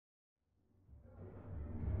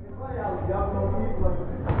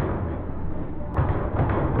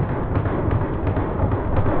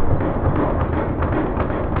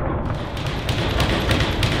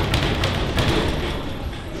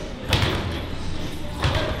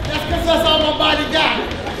Everybody got it.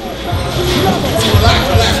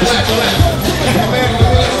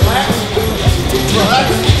 Relax.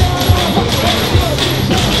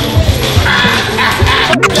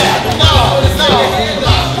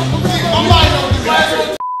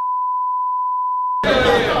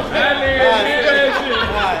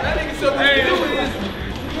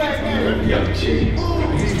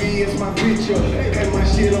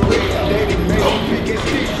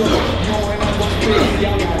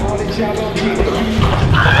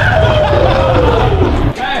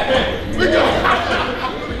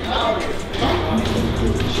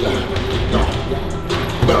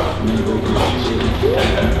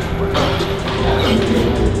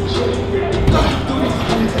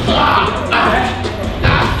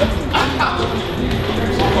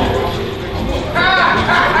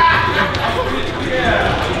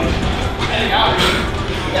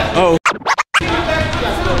 Oh.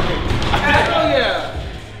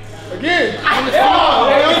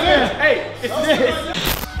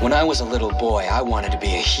 When I was a little boy, I wanted to be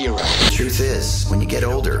a hero. The truth is, when you get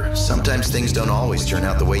older, sometimes things don't always turn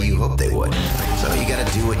out the way you hope they would. So you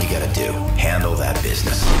gotta do what you gotta do. Handle that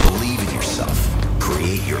business. Believe in yourself.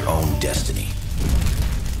 Create your own destiny.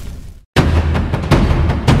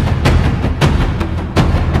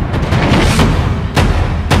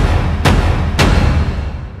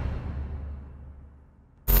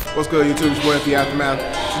 What's good, YouTube? It's boy at the Aftermath.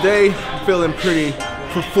 Today, I'm feeling pretty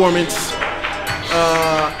performance,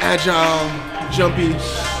 agile, jumpy.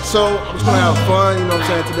 So I'm just gonna have fun, you know what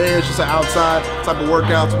I'm saying? Today it's just an outside type of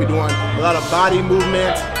workout. We're doing a lot of body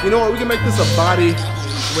movement. You know what? We can make this a body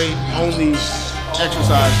weight only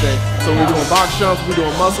exercise day. So we're doing box jumps, we're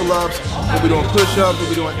doing muscle ups, we'll be doing push-ups, we'll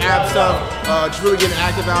be doing ab stuff. Just really getting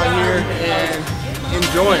active out here and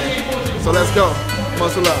enjoying. So let's go.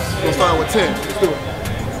 Muscle ups. We'll start with 10. Let's do it.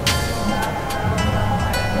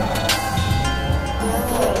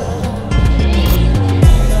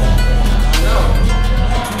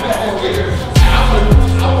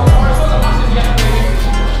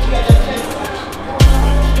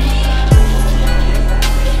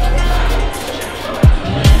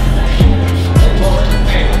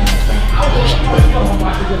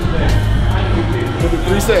 We'll do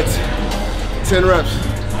 3 sets, 10 reps.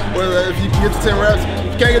 Well, if you get to 10 reps, if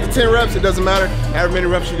you can't get to 10 reps, it doesn't matter. However many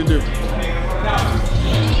reps you can do.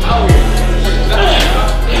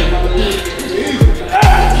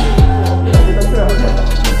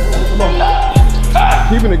 Come on.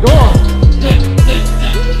 Keeping it going.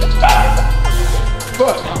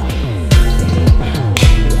 Fuck.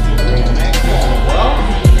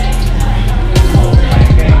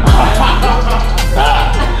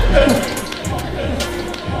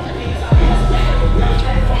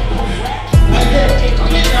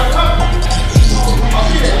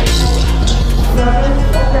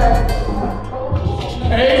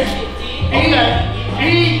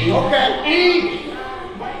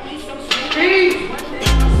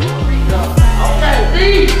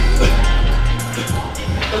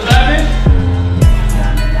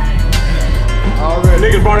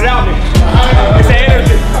 Niggas brought it out there. It's the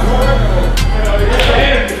energy.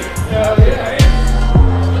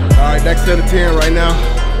 All right, next set of 10 right now.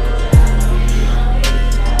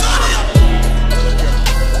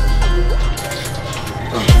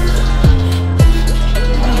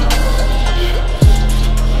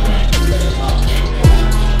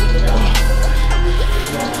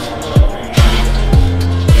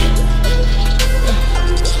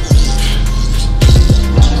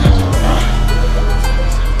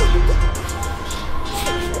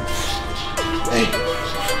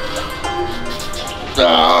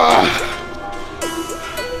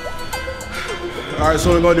 All right,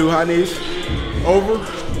 so we're gonna do high knees, over,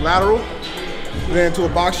 lateral, then into a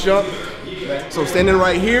box jump. So standing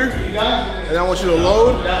right here, and I want you to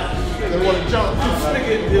load, and then want to jump.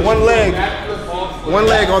 One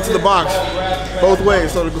leg onto the box, both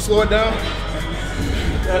ways. So to slow it down,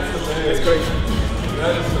 that's crazy.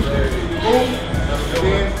 Boom,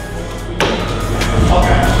 then,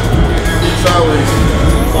 sideways.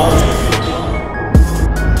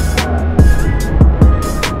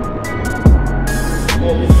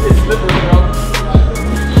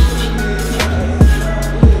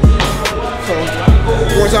 So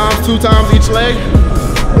 4 times, 2 times each leg.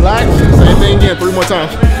 Relax. Same thing again. 3 more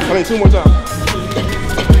times. 2 more times.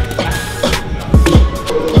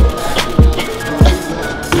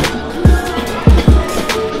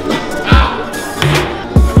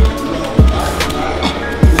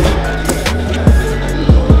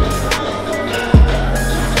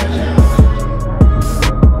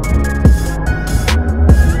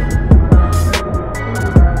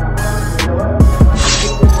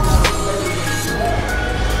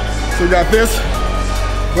 So we got this.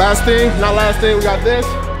 Last thing, not last thing, we got this.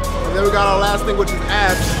 And then we got our last thing, which is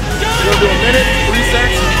abs. We're gonna do a minute, 3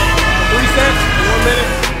 sets, 1 minute,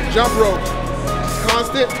 jump rope.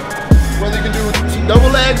 Constant, whether you can do double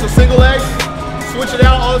legs or single legs, switch it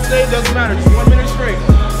out, all it stays, doesn't matter, just 1 minute straight.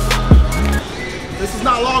 This is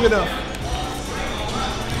not long enough.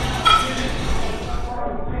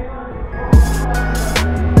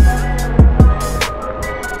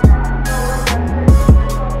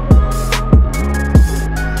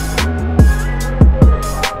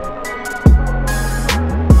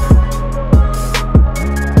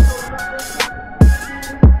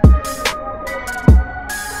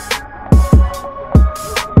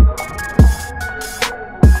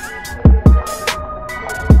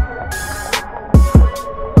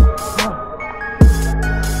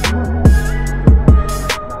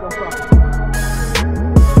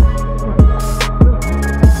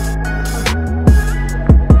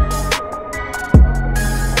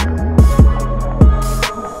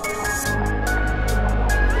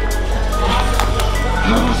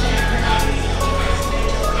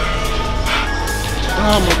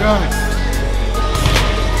 Oh my God.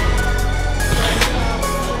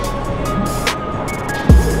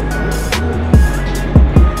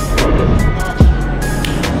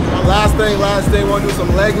 Last thing, wanna do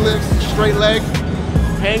some leg lifts, straight leg,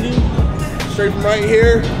 hanging, straight from right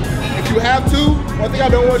here. If you have to, one thing I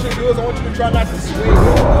don't want you to do is I want you to try not to swing,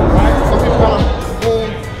 right? Some people kind of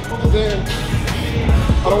boom, then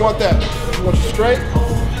I don't want that. I want you straight,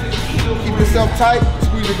 keep yourself tight,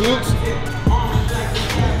 squeeze your glutes.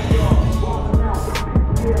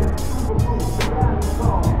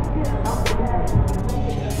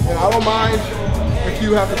 And I don't mind if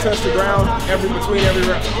you have to touch the ground between every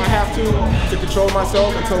rep. I have to control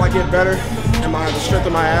myself until I get better and the strength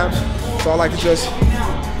of my abs. So I like to just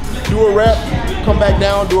do a rep, come back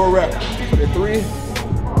down, do a rep. So get 3.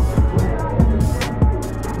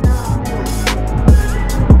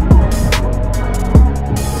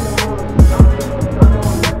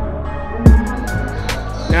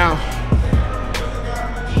 Now,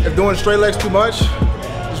 if doing straight legs too much,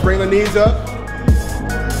 just bring the knees up.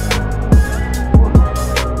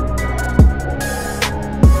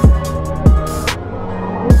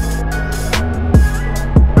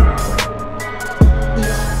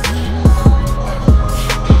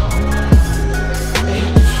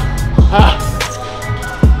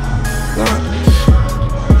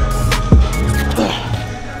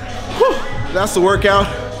 That's the workout.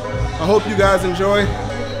 I hope you guys enjoy.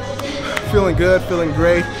 Feeling good, feeling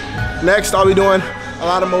great. Next, I'll be doing a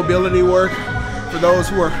lot of mobility work for those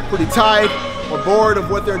who are pretty tired or bored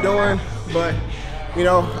of what they're doing. But, you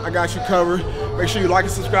know, I got you covered. Make sure you like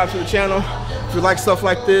and subscribe to the channel. If you like stuff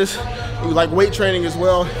like this, if you like weight training as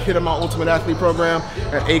well, hit up my Ultimate Athlete program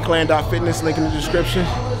at aclan.fitness, link in the description.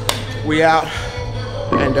 We out,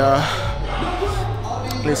 and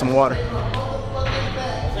need some water.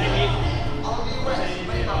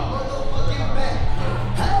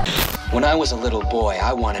 When I was a little boy,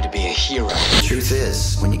 I wanted to be a hero. The truth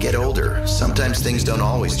is, when you get older, sometimes things don't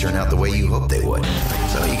always turn out the way you hope they would.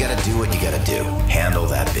 So you gotta do what you gotta do. Handle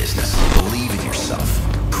that business. Believe in yourself.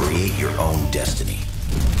 Create your own destiny.